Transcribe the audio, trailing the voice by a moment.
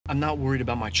I'm not worried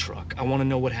about my truck. I want to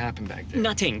know what happened back there.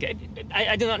 Nothing.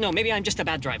 I do not know. Maybe I'm just a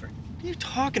bad driver. What are you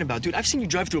talking about, dude? I've seen you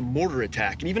drive through a mortar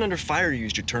attack, and even under fire, you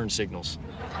used your turn signals.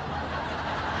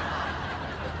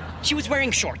 She was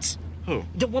wearing shorts. Who?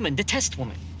 The woman, the test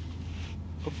woman.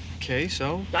 Okay,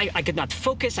 so? I could not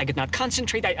focus. I could not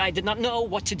concentrate. I did not know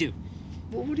what to do.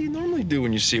 Well, what do you normally do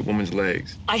when you see a woman's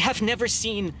legs? I have never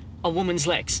seen a woman's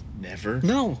legs. Never?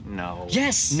 No. No.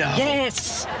 Yes. No.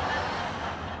 Yes.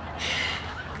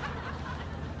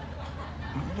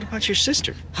 What about your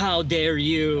sister? How dare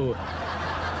you?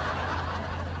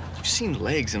 You've seen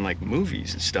legs in, like,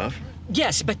 movies and stuff.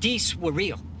 Yes, but these were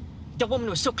real. The woman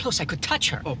was so close I could touch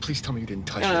her. Oh, please tell me you didn't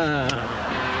touch her.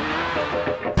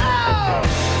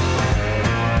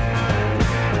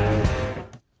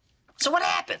 So what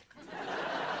happened?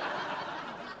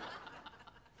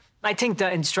 I think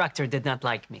the instructor did not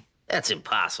like me. That's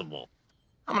impossible.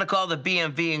 I'm gonna call the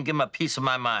BMV and give him a piece of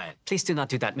my mind. Please do not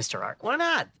do that, Mr. Art. Why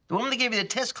not? The woman that gave you the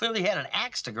test clearly had an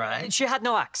axe to grind. She had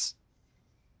no axe.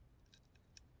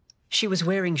 She was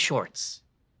wearing shorts.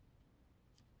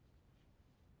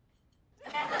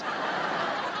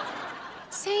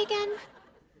 Say again.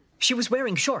 She was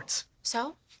wearing shorts.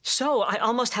 So? So I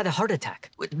almost had a heart attack.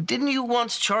 Wait, didn't you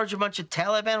once charge a bunch of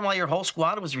Taliban while your whole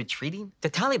squad was retreating? The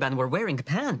Taliban were wearing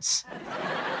pants.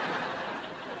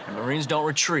 And Marines don't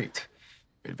retreat.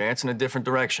 We advance in a different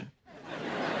direction.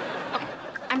 Okay,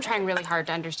 I'm trying really hard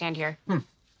to understand here.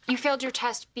 You failed your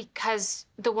test because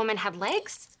the woman had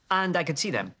legs? And I could see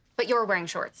them. But you were wearing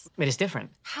shorts. It is different.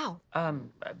 How?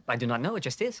 I do not know. It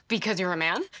just is. Because you're a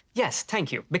man? Yes,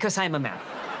 thank you. Because I am a man.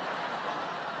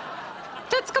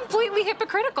 That's completely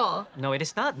hypocritical. No, it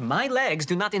is not. My legs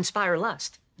do not inspire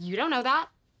lust. You don't know that.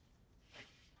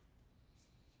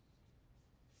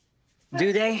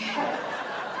 Do they?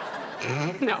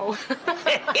 No.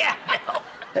 Yeah, no.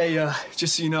 Hey,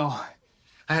 just so you know,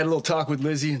 I had a little talk with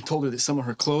Lizzie and told her that some of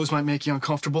her clothes might make you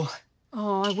uncomfortable.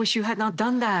 Oh, I wish you had not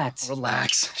done that.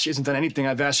 Relax. She hasn't done anything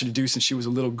I've asked her to do since she was a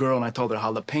little girl, and I told her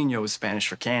jalapeno is Spanish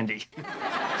for candy.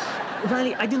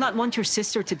 Riley, I do not want your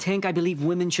sister to think I believe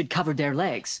women should cover their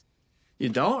legs. You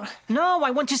don't? No, I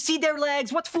want to see their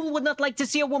legs. What fool would not like to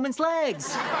see a woman's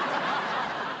legs?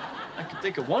 I could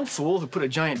think of one fool who put a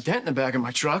giant dent in the back of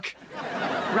my truck.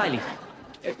 Riley,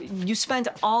 you spent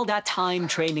all that time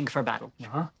training for battle.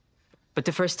 Uh-huh. But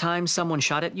the first time someone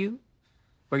shot at you,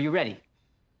 were you ready?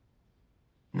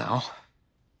 No.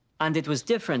 And it was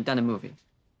different than a movie.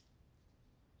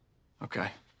 Okay,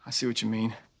 I see what you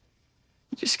mean.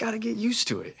 You just gotta get used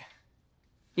to it.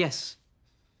 Yes.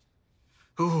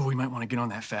 Ooh, we might want to get on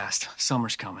that fast.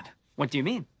 Summer's coming. What do you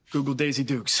mean? Google Daisy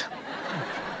Dukes.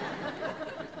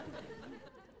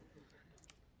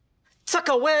 Suck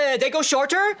away, they go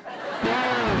shorter?